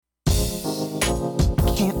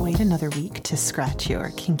Can't wait another week to scratch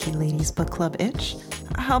your Kinky Ladies Book Club itch?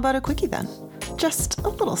 How about a quickie then? Just a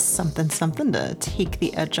little something to take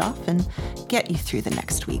the edge off and get you through the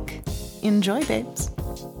next week. Enjoy, babes.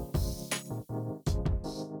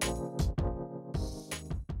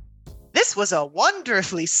 This was a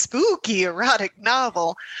wonderfully spooky erotic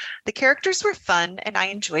novel. The characters were fun, and I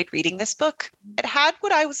enjoyed reading this book. It had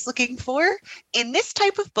what I was looking for in this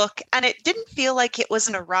type of book, and it didn't feel like it was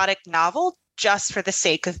an erotic novel just for the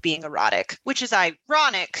sake of being erotic, which is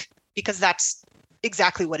ironic because that's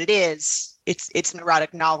exactly what it is. It's an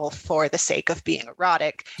erotic novel for the sake of being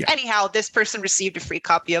erotic. Yeah. Anyhow, this person received a free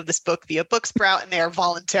copy of this book via Booksprout, and they are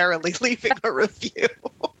voluntarily leaving a review.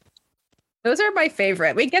 Those are my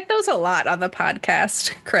favorite. We get those a lot on the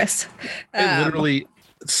podcast, Chris. I literally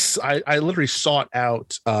sought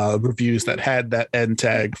out reviews that had that end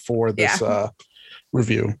tag for this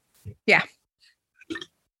review. Yeah.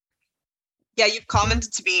 Yeah, you've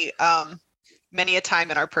commented to me many a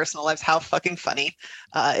time in our personal lives how fucking funny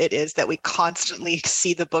it is that we constantly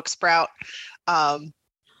see the Booksprout. And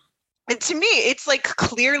to me, it's like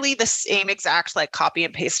clearly the same exact like copy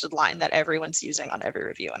and pasted line that everyone's using on every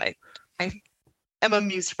review. And I am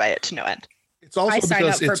amused by it to no end. It's also I sign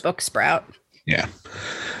up for Booksprout. Yeah.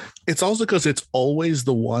 It's also because it's always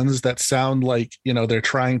the ones that sound like, you know, they're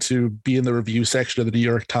trying to be in the review section of the New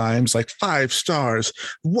York Times, like 5 stars,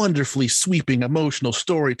 wonderfully sweeping, emotional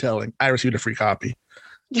storytelling. I received a free copy.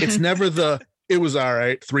 It's never it was all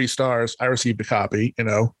right, 3 stars. I received a copy, you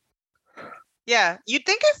know? Yeah. You'd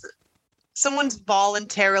think if someone's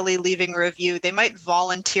voluntarily leaving a review, they might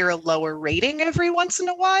volunteer a lower rating every once in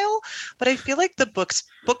a while. But I feel like the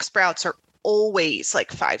Booksprouts are always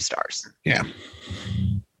like 5 stars. Yeah.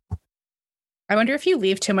 I wonder if you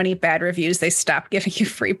leave too many bad reviews, they stop giving you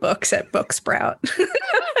free books at Booksprout.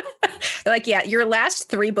 Like, yeah, your last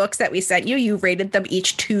 3 books that we sent you, you rated them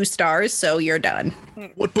each 2 stars, so you're done.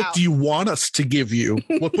 What book do you want us to give you?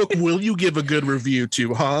 What book will you give a good review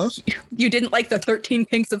to, huh? You didn't like the 13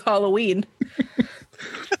 Pinks of Halloween.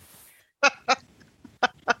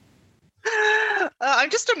 I'm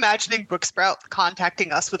just imagining Booksprout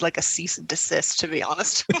contacting us with like a cease and desist, to be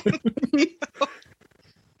honest.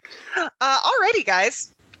 Alrighty,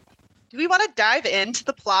 guys. Do we want to dive into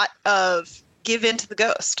the plot of Give In to the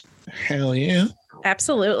Ghost? Hell yeah.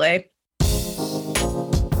 Absolutely.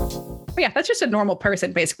 Yeah, that's just a normal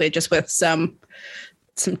person, basically, just with some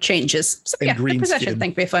changes. So, yeah, the possession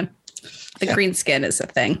thing would be fun. The green skin is a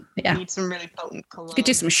thing. Yeah. Need some really potent cologne. You could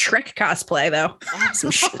do some Shrek cosplay, though.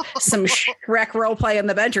 some Shrek role play in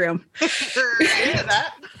the bedroom.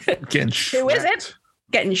 That. Who isn't?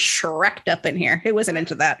 Getting Shrek'd up in here. Who wasn't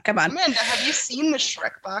into that? Come on. Amanda, have you seen the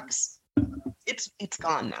Shrek box? It's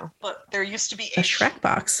gone now, but there used to be a Shrek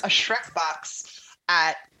box. A Shrek box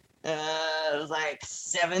at like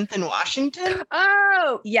 7th and Washington.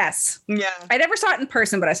 Oh, yes. Yeah. I never saw it in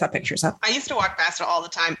person, but I saw pictures of it. I used to walk past it all the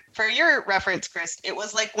time. For your reference, Chris, it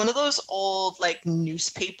was like one of those old like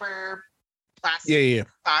newspaper plastic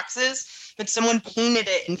boxes, but someone painted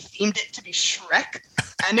it and themed it to be Shrek.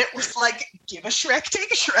 And it was like, give a Shrek,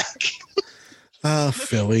 take a Shrek. Oh,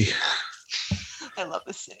 Philly. I love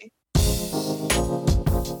this city.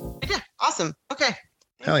 But yeah, awesome. Okay.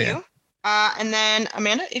 Hell yeah. You. And then,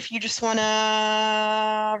 Amanda, if you just want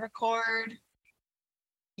to record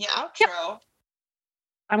the outro. Yep.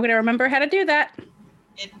 I'm going to remember how to do that.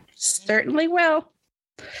 Certainly will.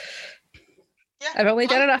 Yeah, I've only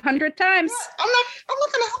done it 100 times. Yeah, I'm not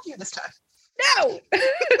going to help you this time. No.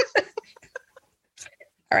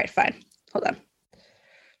 All right, fine. Hold on.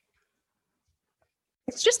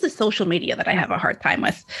 It's just the social media that I have a hard time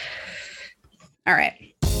with. All right.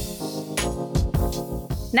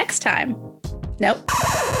 Next time. Nope.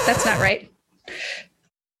 That's not right.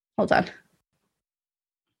 Hold on.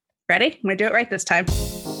 Ready? I'm going to do it right this time.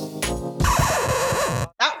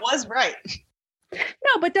 That was right.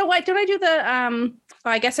 No, but don't I do the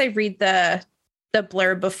I guess I read the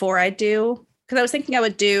blurb before I do, because I was thinking I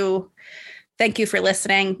would do thank you for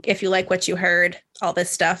listening, if you like what you heard, all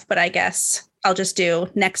this stuff, but I guess I'll just do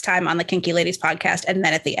next time on the Kinky Ladies podcast and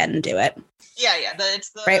then at the end do it. Yeah,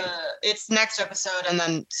 it's next episode and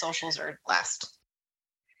then socials are last.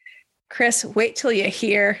 Chris, wait till you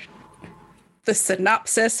hear the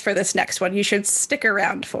synopsis for this next one. You should stick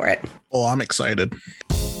around for it. Oh, I'm excited.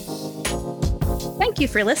 Thank you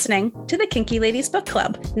for listening to the Kinky Ladies Book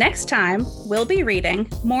Club. Next time, we'll be reading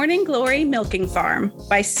Morning Glory Milking Farm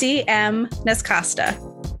by C.M. Nescosta.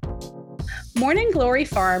 Morning Glory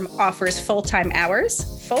Farm offers full-time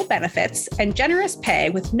hours, full benefits, and generous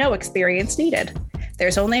pay with no experience needed.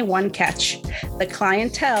 there's only one catch. The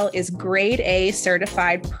clientele is grade A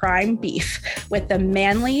certified prime beef with the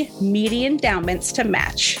manly, meaty endowments to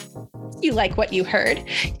match. You like what you heard?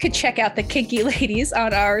 You could check out the Kinky Ladies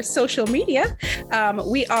on our social media.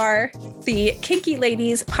 We are the Kinky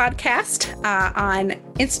Ladies podcast on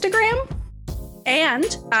Instagram.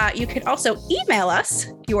 And you can also email us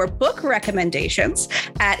your book recommendations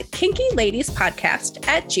at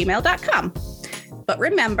kinkylladiespodcast@gmail.com. But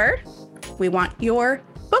remember, we want your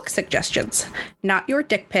book suggestions, not your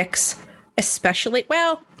dick pics, especially,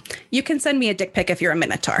 well, you can send me a dick pic if you're a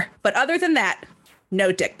Minotaur. But other than that,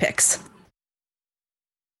 no dick pics.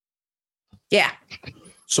 Yeah.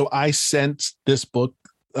 So I sent this book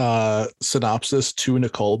synopsis to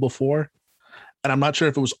Nicole before, and I'm not sure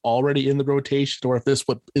if it was already in the rotation or if this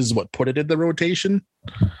is what put it in the rotation.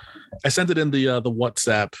 I sent it in the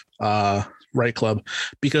WhatsApp Right Club,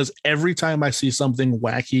 because every time I see something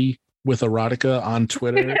wacky with erotica on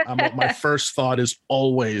Twitter, my first thought is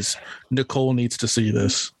always, Nicole needs to see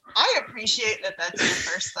this. I appreciate that that's your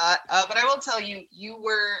first thought, but I will tell you, you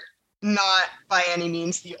were not by any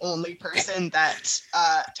means the only person that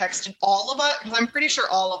texted all of us, because I'm pretty sure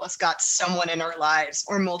all of us got someone in our lives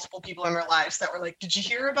or multiple people in our lives that were like, did you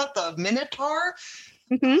hear about the Minotaur?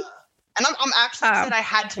 Mm-hmm. And I'm actually upset I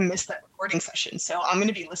had to miss that recording session, so I'm going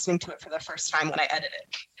to be listening to it for the first time when I edit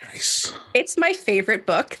it. Nice. It's my favorite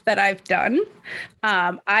book that I've done.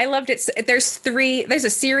 I loved it. There's a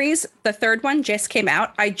series. The third one just came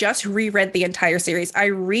out. I just reread the entire series. I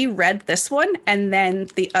reread this one and then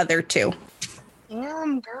the other two.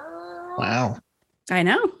 Damn, girl. Wow. I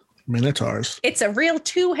know. Minotaurs. It's a real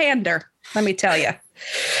two-hander, let me tell you.